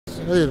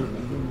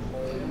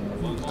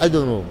I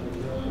don't know.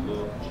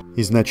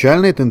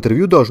 Изначально это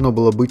интервью должно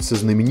было быть со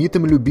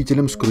знаменитым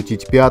любителем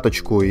скрутить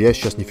пяточку, и я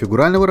сейчас не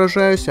фигурально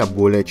выражаюсь, а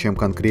более чем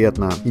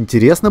конкретно.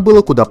 Интересно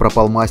было, куда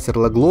пропал мастер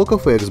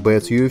леглоков и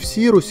экс-боец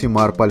UFC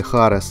Русимара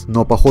Пальхарес.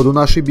 Но по ходу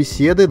нашей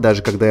беседы,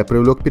 даже когда я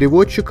привлек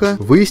переводчика,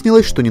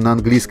 выяснилось, что ни на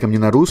английском, ни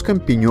на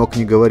русском пенек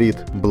не говорит.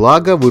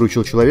 Благо,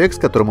 выручил человек, с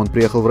которым он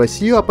приехал в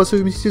Россию, а по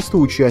совместительству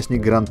участник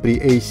гран-при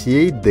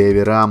ACA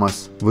Дэви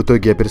Рамос. В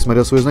итоге я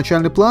пересмотрел свой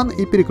изначальный план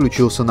и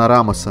переключился на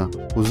Рамоса.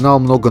 Узнал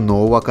много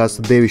нового,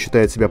 оказывается, Дэви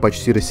считает себя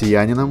почти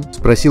россиянином,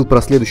 спросил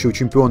про следующего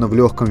чемпиона в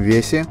легком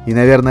весе, и,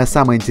 наверное,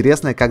 самое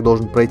интересное, как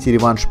должен пройти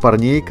реванш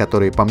парней,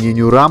 которые, по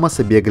мнению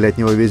Рамоса, бегали от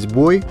него весь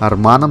бой,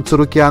 Арманом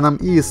Царукяном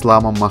и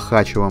Исламом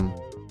Махачевым.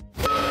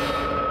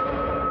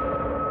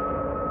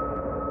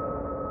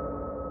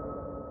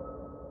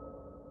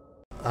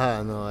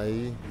 No,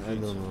 I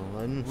don't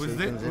know.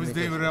 Who's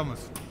Дэви Рамос?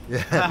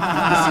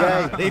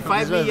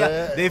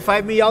 They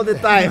fight me all the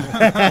time.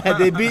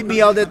 They beat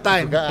me all the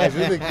time.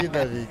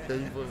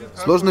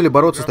 Сложно ли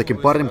бороться с таким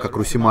парнем, как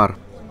Русимар?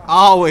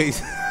 Always,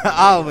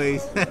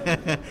 always.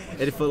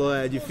 Ele falou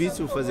é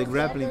difícil fazer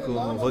grappling com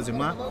o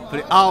Rosima.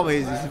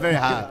 Always, it's very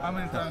hard.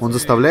 Он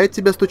заставляет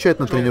тебя стучать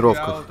на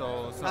тренировках?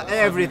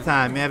 Every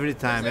time.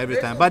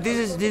 But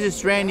this is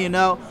training, you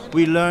know.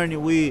 We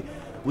learn,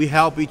 we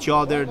help each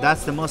other.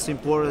 That's the most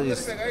important.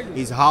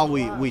 Is how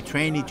we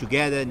train it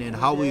together and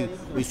how we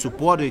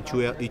support each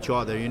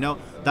other. You know.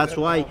 That's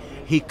why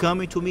he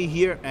coming to me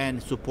here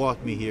and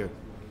support me here.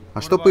 А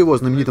что по его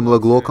знаменитым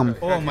леглокам?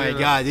 Oh my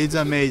God, it's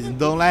amazing.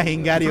 Don't let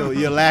him get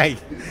your leg.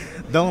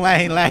 Don't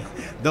let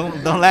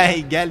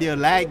him get your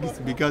legs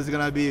because it's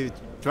gonna be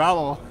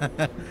trouble.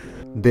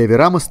 Дэви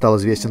Рамос стал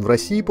известен в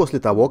России после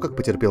того, как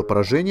потерпел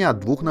поражение от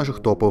двух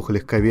наших топовых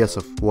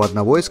легковесов, у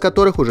одного из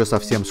которых уже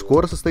совсем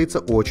скоро состоится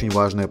очень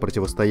важное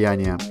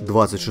противостояние.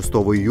 26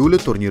 июля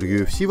турнир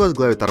UFC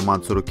возглавит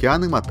Арман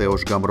Царукян и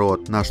Матеушем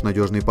Гамротом. Наши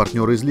надежные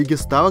партнеры из Лиги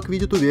Ставок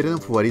видят уверенным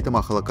фаворитом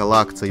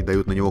Ахалакалакца и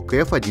дают на него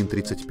КФ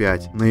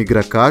 1.35. На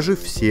игрока же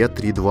все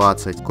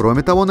 3.20.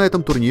 Кроме того, на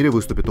этом турнире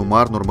выступит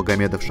Умар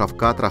Нурмагомедов,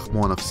 Шавкат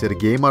Рахмонов,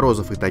 Сергей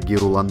Морозов и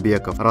Тагир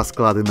Уланбеков.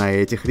 Расклады на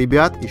этих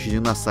ребят ищите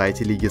на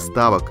сайте Лиги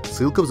Ставок.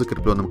 Ссылка в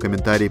закрепленном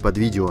комментарии под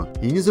видео.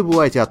 И не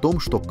забывайте о том,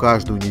 что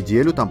каждую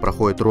неделю там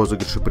проходят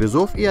розыгрыши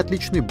призов и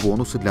отличные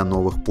бонусы для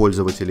новых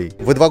пользователей.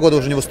 Вы 2 года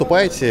уже не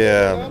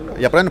выступаете.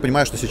 Я правильно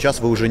понимаю, что сейчас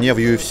вы уже не в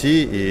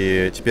UFC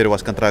и теперь у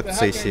вас контракт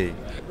с ACA?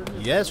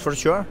 Yes, for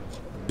sure.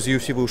 Из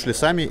UFC вы ушли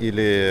сами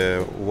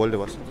или уволили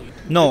вас?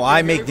 No,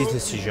 I make this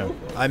decision.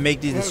 I make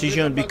this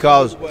decision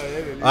because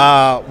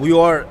we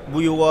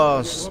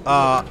was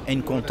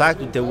in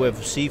contact with the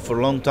UFC for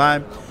a long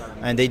time,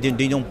 and they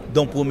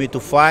don't put me to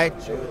fight.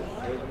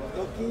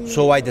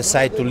 So I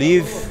decided to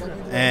leave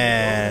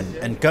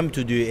and come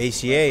to the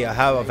ACA. I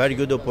have a very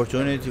good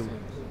opportunity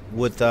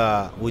with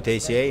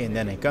ACA, and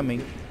then I'm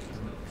coming.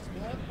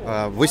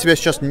 Вы себя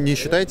сейчас не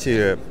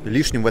считаете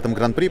лишним в этом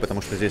гран-при,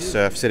 потому что здесь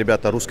все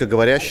ребята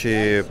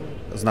русскоговорящие,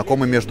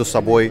 знакомы между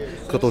собой,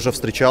 кто-то уже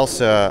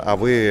встречался, а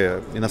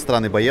вы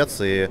иностранный боец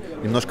и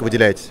немножко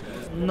выделяетесь?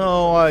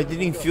 No, I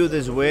didn't feel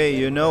this way.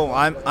 You know,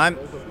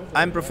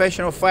 I'm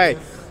professional fight.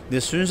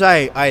 As soon as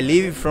I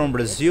leave from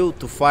Brazil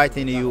to fight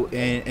in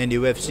the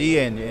UFC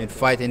and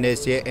fight in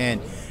ACA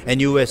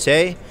and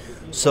USA,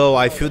 so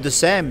I feel the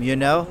same, you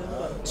know.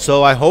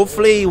 So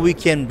hopefully we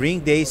can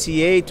bring the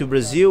ACA to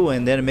Brazil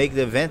and then make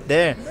the event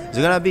there. It's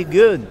gonna be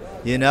good,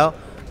 you know.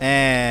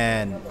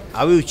 And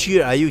I will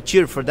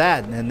cheer for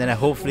that. And then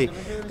hopefully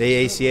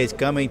the ACA is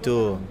coming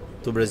to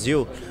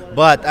Brazil.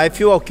 But I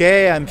feel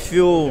okay. I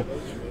feel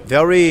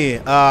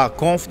very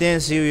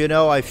confident, you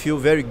know. I feel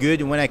very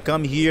good when I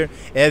come here.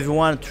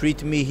 Everyone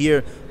treat me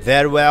here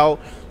very well.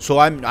 So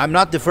I'm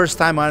not the first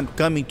time I'm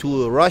coming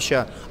to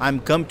Russia. I'm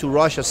come to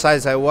Russia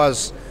since I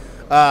was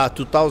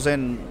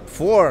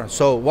 2004.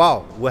 So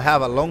wow, we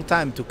have a long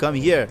time to come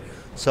here.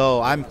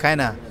 So I'm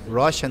kind of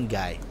Russian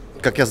guy.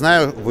 Как я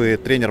знаю, вы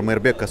тренер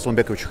Майрбека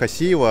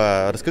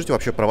Хасиева. Расскажите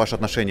вообще про ваши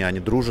отношения. Они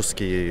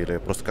дружеские или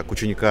просто как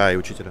ученика и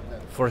учителя?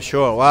 For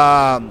sure.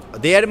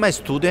 They are my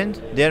student.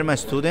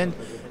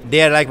 They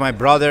are like my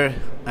brother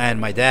and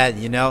my dad,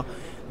 you know.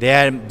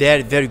 They're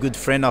a very good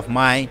friend of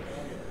mine,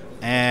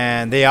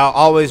 and they are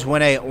always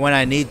when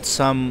I need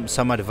some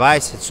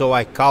advice. So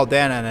I call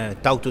them and I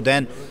talk to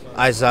them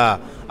as a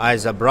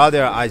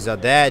brother, as a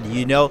dad,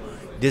 you know.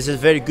 This is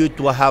very good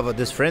to have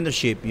this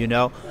friendship, you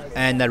know,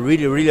 and I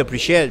really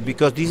appreciate it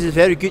because this is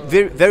very good,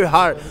 very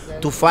hard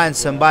to find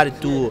somebody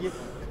to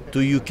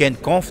you can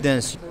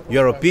confidence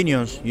your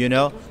opinions, you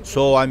know.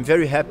 So I'm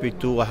very happy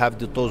to have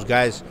those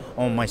guys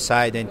on my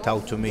side and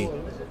talk to me.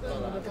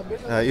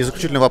 И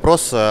заключительный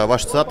вопрос.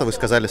 Ваша цитата, вы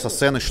сказали со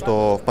сцены,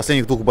 что в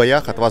последних 2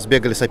 боях от вас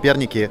бегали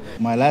соперники.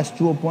 My last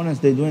 2 opponents,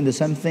 they're doing the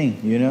same thing,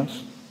 you know.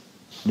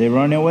 They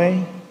run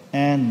away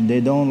and they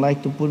don't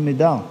like to put me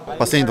down.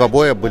 Последние 2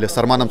 боя были с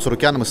Арманом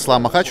Царукяном и с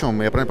Исламом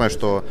Махачевым. Я правильно понимаю,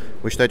 что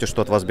вы считаете,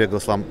 что от вас бегал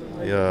Ислам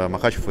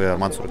Махачев и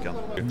Арман Царукян?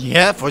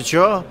 Yeah, for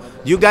sure.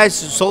 You guys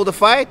saw the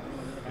fight?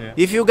 Yeah.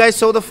 If you guys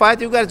saw the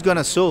fight, you guys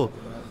gonna sue.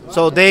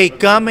 So they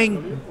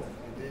coming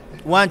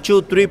 1,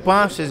 2, 3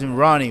 punches and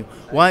running.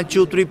 1,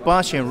 2, 3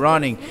 punches and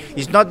running.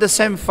 It's not the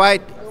same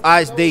fight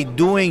as they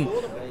doing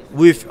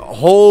with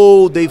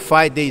whole they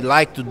fight they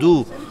like to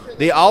do.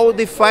 All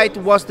the fight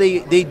was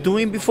they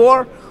doing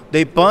before.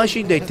 They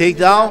punching, they take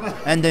down,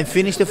 and then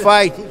finish the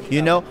fight.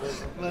 You know.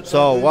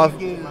 So what?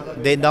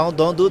 They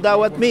don't do that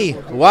with me.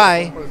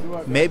 Why?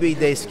 Maybe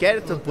they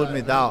scared to put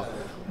me down.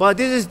 But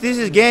this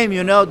is game.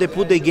 You know. They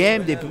put the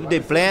game. They put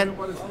the plan.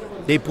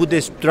 They put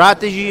the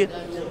strategy.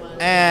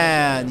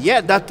 And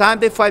yeah, that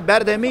time they fight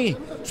better than me.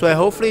 So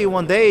hopefully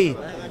one day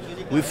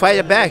we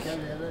fight back,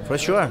 for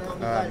sure.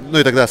 Ну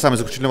и тогда самый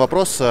заключительный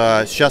вопрос.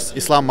 Сейчас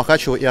Ислама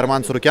Махачева и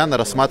Армана Царукяна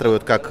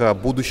рассматривают как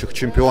будущих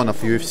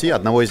чемпионов UFC,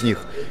 одного из них.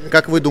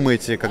 Как вы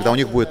думаете, когда у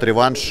них будет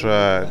реванш,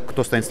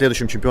 кто станет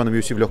следующим чемпионом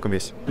UFC в легком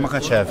весе?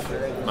 Mахачев.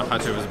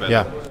 Mахачев is better.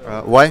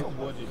 Yeah. Why?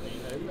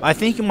 I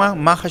think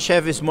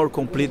Mахачев is more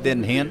complete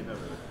than him.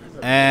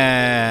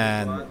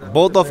 And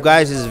both of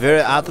guys is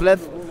very athlete.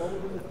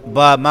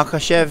 But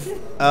Mахачев,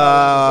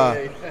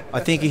 I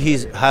think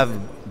he's have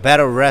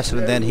better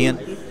wrestling than him.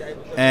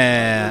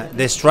 And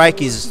the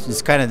strike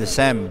is kind of the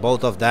same,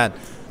 both of that.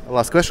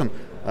 Last question.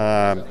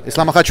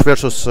 Ислам Махачев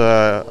versus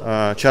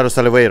Charles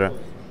Oliveira.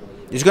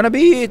 It's gonna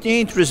be an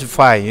interesting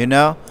fight, you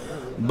know.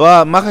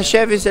 But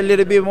Mахачев is a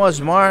little bit more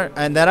smart,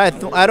 and that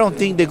I don't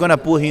think they're gonna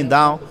put him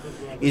down.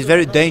 It's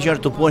very dangerous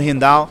to put him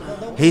down.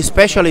 His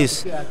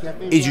specialist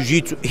is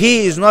jiu-jitsu.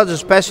 He is not a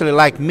specialist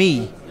like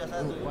me.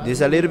 This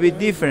is a little bit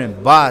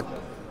different, but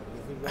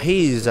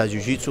he is a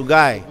jiu-jitsu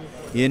guy.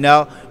 You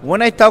know,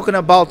 when I talking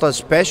about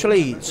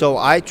especially, so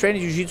I trained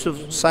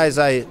jiu-jitsu since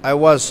I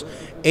was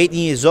 18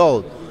 years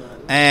old,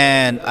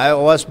 and I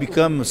was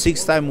become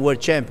 6-time world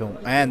champion.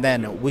 And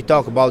then we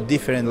talk about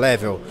different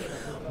level.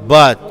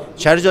 But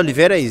Charles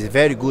Oliveira is a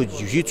very good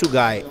jiu-jitsu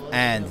guy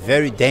and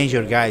very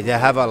dangerous guy. They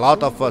have a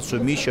lot of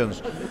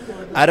submissions.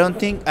 I don't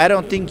think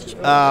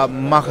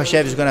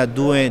Mахачев is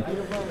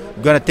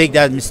gonna take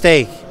that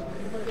mistake.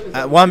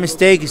 One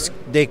mistake is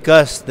they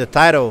cost the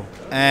title,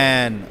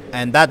 and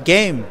that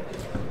game,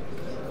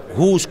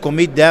 who's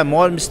commit that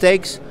more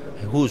mistakes,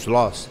 who's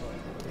lost.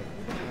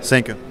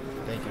 Thank you.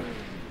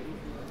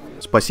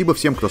 Спасибо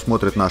всем, кто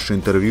смотрит наши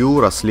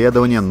интервью,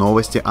 расследования,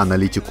 новости,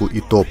 аналитику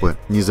и топы.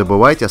 Не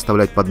забывайте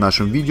оставлять под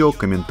нашим видео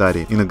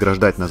комментарии и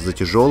награждать нас за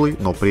тяжелый,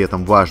 но при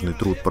этом важный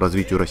труд по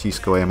развитию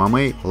российского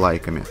ММА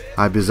лайками.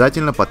 А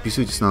обязательно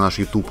подписывайтесь на наш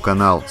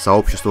YouTube-канал,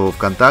 сообщество во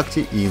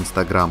ВКонтакте и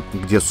Instagram,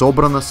 где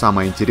собрана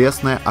самая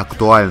интересная,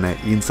 актуальная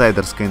и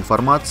инсайдерская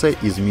информация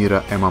из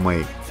мира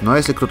ММА. Ну а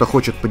если кто-то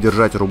хочет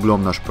поддержать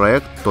рублем наш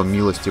проект, то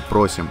милости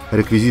просим.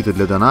 Реквизиты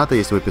для доната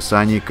есть в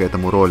описании к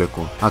этому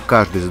ролику. А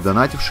каждый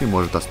задонативший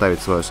может оставить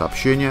свое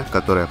сообщение,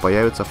 которое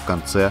появится в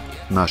конце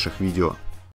наших видео.